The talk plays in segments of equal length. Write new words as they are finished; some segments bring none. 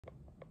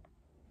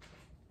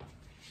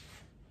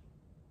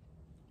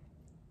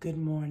Good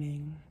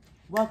morning.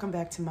 Welcome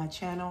back to my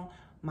channel.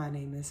 My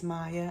name is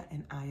Maya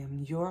and I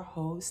am your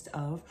host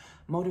of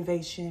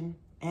Motivation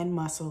and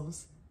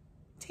Muscles,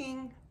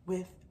 Ting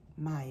with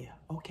Maya.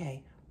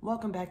 Okay,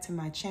 welcome back to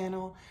my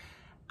channel.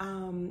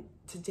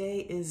 Today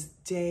is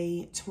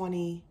day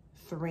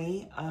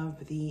 23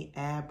 of the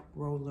ab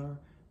roller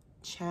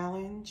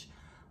challenge.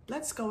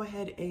 Let's go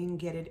ahead and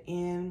get it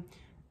in.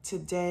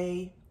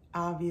 Today,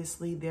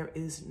 obviously, there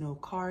is no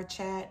car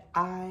chat.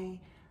 I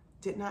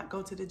did not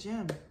go to the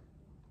gym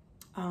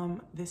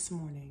this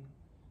morning.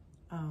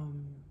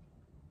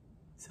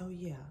 So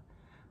yeah,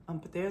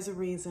 but there's a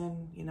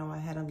reason, you know, I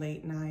had a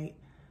late night,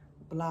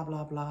 blah,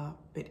 blah, blah.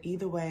 But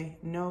either way,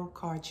 no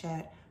car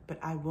chat, but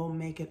I will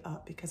make it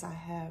up because I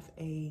have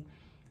a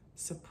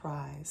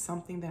surprise,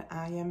 something that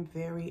I am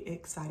very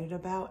excited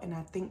about. And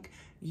I think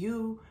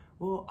you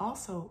will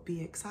also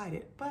be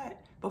excited. But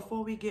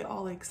before we get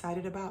all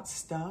excited about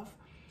stuff,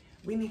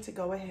 we need to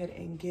go ahead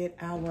and get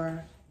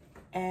our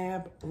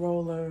ab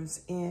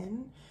rollers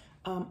in.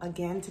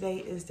 Again, today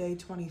is day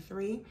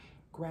 23.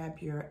 Grab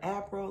your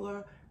ab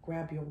roller,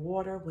 grab your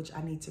water, which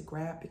I need to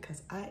grab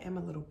because I am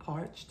a little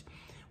parched.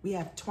 We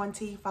have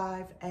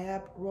 25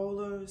 ab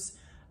rollers.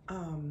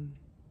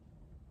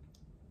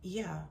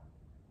 Yeah,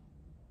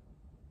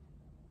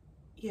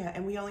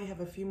 and we only have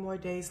a few more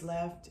days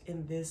left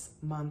in this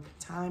month.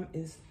 Time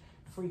is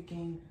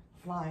freaking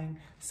flying.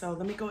 So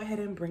let me go ahead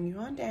and bring you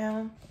on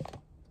down.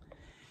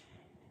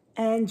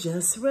 And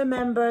just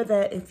remember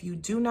that if you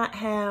do not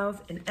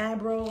have an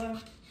ab roller,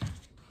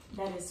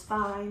 that is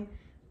fine.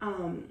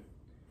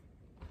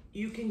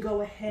 You can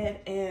go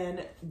ahead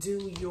and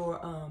do your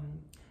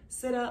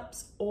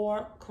sit-ups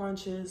or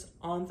crunches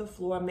on the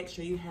floor. Make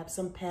sure you have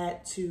some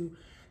pad to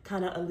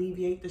kind of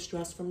alleviate the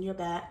stress from your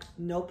back.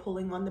 No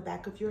pulling on the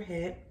back of your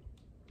head.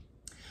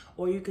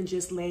 Or you can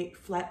just lay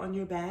flat on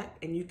your back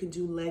and you can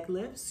do leg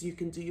lifts. You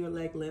can do your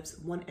leg lifts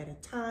one at a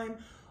time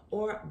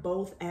or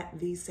both at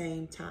the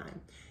same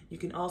time. You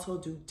can also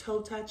do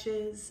toe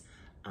touches.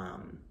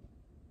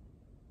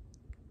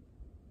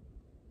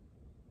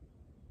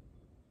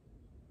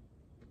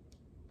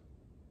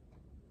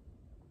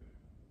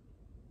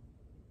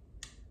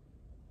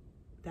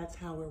 That's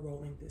how we're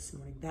rolling this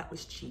morning. That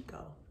was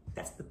Chico.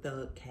 That's the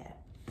thug cat.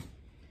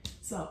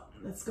 So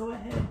let's go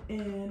ahead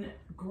and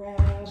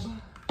grab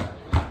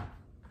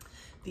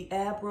the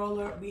ab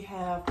roller. We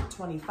have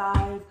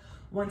 25.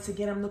 Once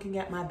again, I'm looking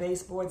at my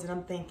baseboards and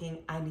I'm thinking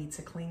I need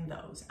to clean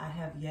those. I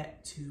have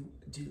yet to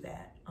do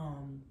that,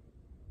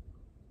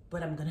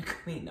 but I'm gonna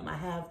clean them. I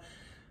have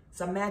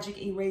some magic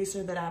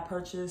eraser that I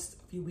purchased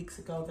a few weeks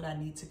ago that I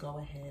need to go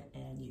ahead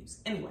and use.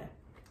 Anyway,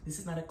 this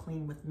is not a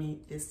clean with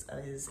me. This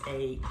is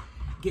a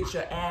get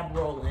your ab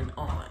rolling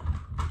on.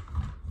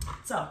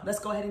 So let's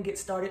go ahead and get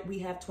started. We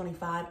have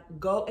 25.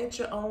 Go at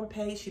your own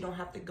pace. You don't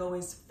have to go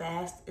as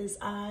fast as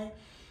I.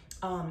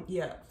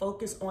 Yeah,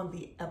 focus on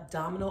the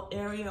abdominal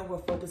area. We're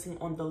focusing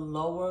on the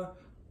lower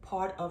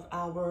part of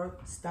our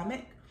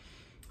stomach.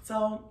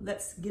 So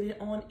let's get it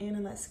on in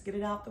and let's get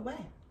it out the way.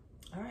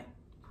 All right.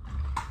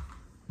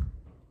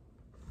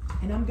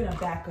 And I'm gonna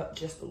back up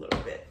just a little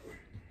bit.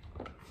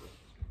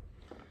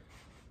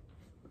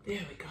 There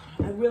we go.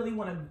 I really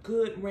want a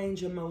good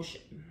range of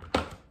motion,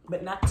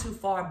 but not too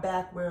far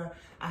back where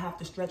I have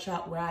to stretch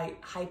out, where I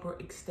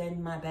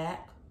hyperextend my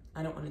back.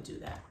 I don't want to do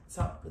that.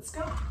 So let's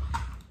go.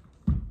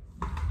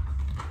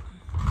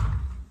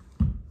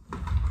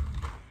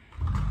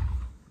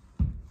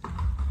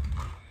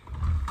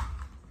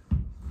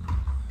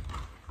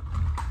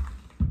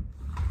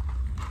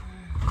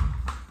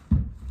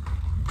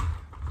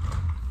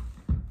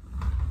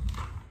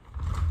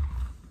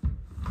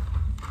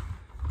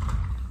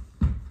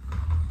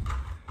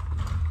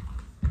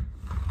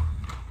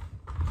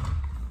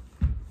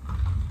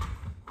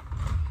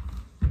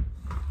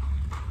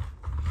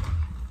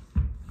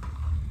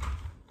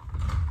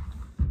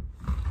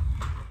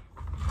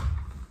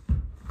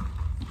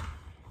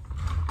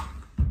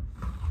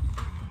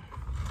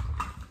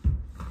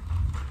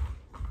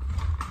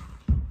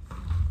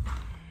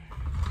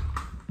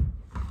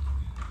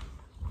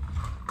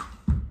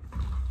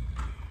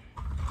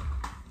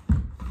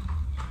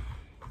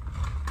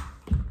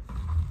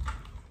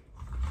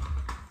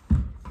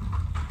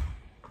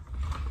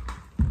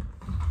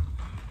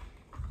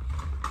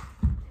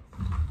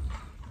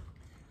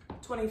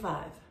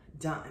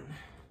 Done.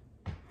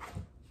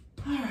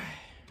 All right.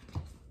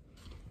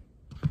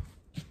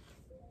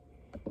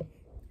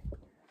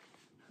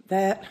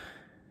 That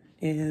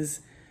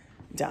is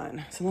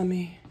done. So let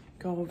me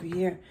go over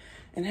here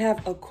and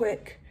have a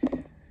quick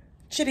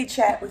chitty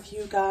chat with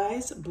you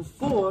guys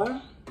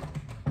before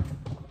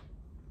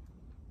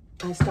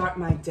I start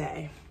my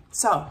day.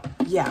 So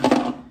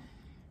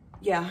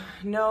yeah,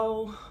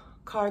 no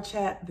car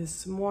chat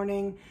this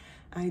morning.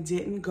 I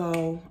didn't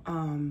go.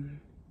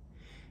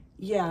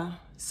 Yeah,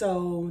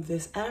 so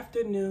this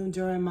afternoon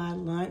during my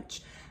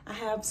lunch, I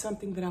have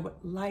something that I would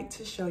like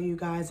to show you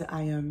guys that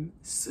I am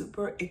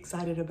super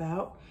excited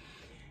about.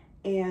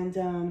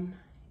 And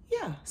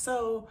yeah,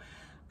 so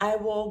I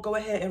will go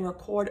ahead and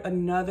record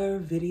another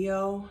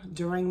video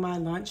during my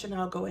lunch, and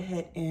I'll go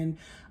ahead and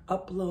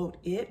upload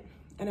it.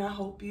 And I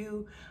hope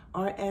you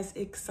are as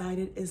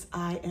excited as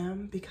I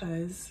am,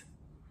 because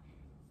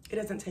it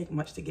doesn't take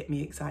much to get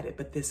me excited,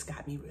 but this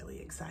got me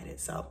really excited.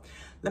 So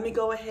let me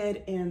go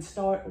ahead and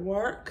start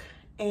work,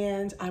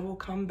 and I will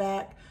come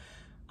back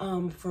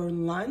for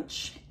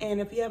lunch. And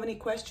if you have any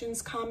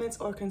questions, comments,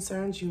 or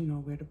concerns, you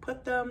know where to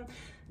put them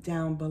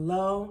down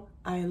below.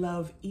 I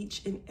love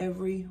each and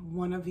every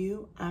one of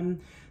you. I'm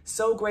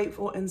so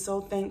grateful and so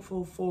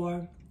thankful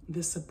for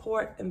the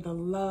support and the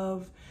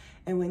love,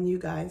 and when you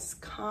guys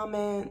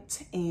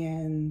comment,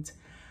 and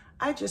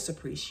I just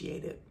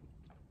appreciate it.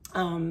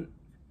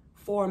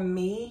 For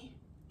me,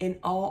 in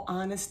all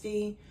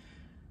honesty,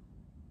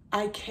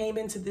 I came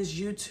into this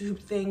YouTube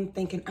thing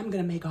thinking I'm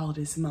gonna make all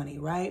this money,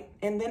 right?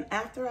 And then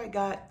after I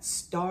got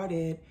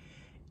started,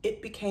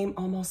 it became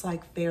almost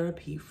like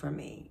therapy for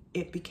me.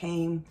 It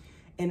became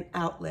an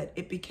outlet.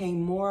 It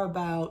became more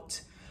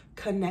about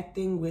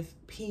connecting with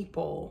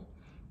people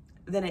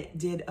than it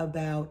did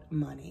about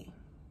money,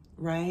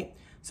 right?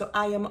 So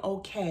I am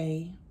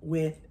okay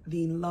with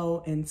the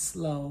low and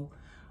slow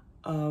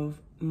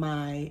of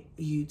my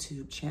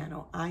YouTube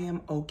channel. I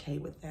am okay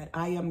with that.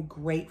 I am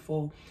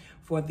grateful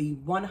for the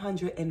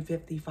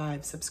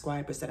 155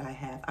 subscribers that I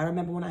have. I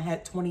remember when I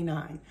had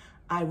 29,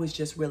 I was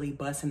just really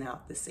busting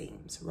out the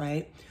seams,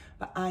 right?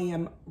 But I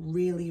am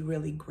really,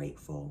 really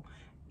grateful,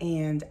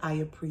 and I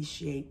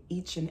appreciate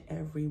each and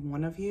every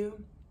one of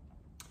you.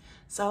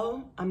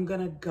 So I'm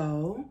gonna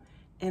go,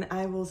 and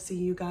I will see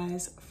you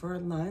guys for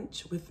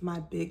lunch with my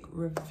big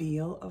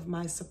reveal of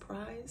my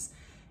surprise.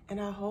 And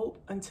I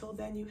hope until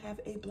then you have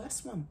a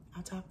blessed one.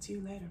 I'll talk to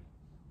you later.